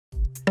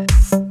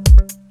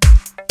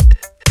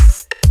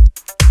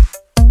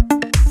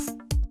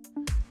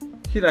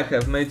Here I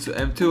have MEIZU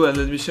M2 and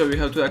let me show you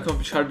how to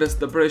accomplish hard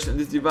reset operation on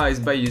this device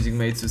by using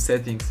MEIZU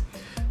settings.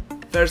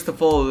 First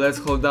of all, let's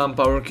hold down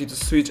power key to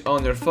switch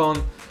on your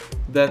phone,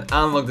 then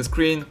unlock the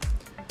screen.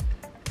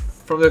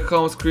 From the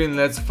home screen,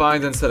 let's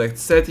find and select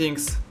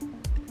settings.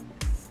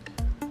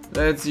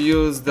 Let's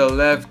use the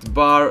left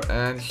bar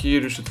and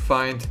here you should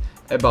find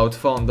about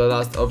phone, the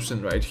last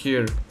option right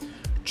here.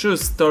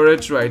 Choose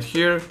storage right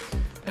here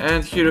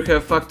and here you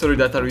have factory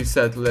data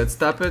reset. Let's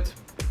tap it.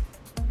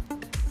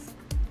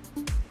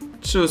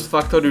 Choose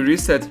factory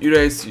reset,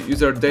 erase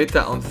user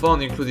data on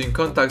phone including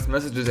contacts,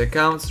 messages,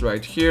 accounts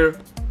right here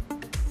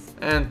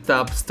and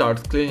tap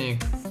start cleaning.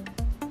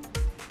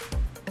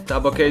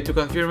 Tap OK to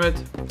confirm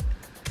it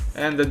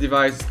and the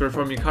device is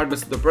performing hard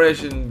reset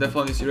operation. The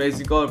phone is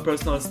erasing all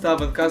personal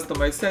stuff and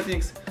customized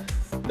settings.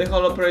 The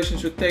whole operation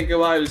should take a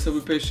while, so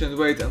be patient and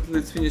wait until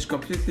it's finished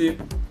completely.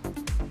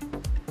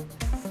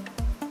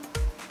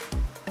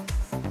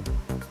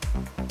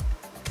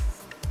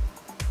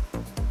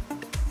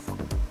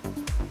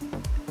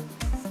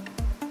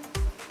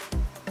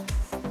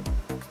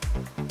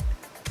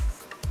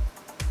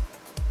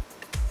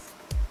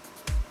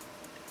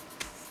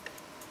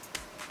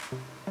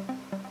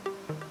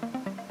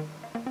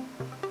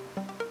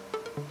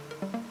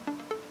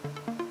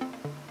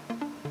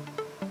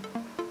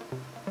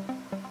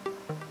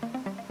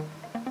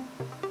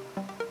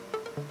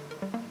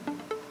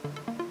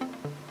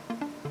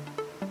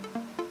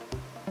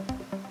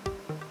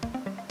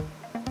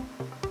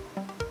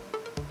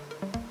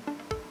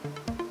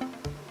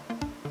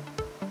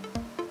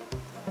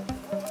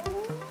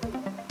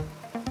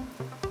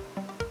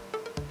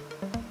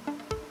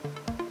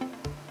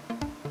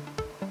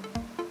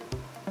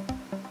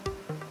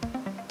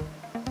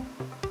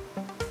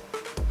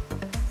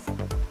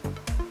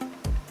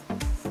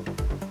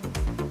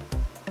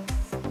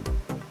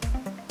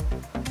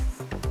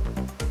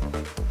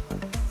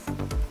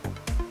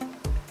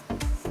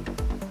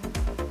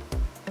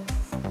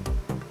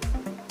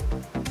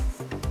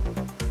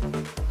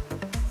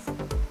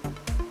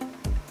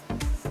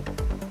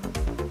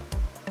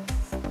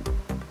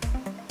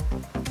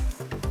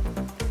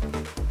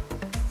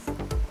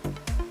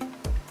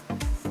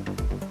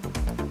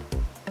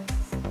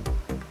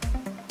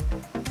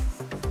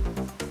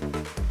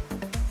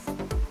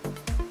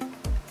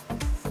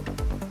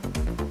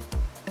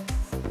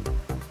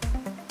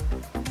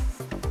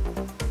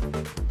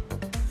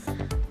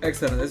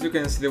 Excellent, as you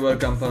can see the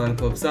welcome panel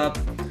pops up,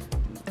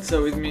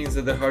 so it means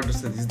that the hard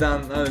reset is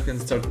done. Now you can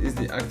start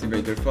easily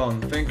activate your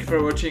phone. Thank you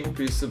for watching,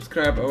 please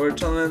subscribe our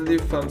channel and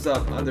leave thumbs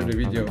up under the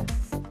video.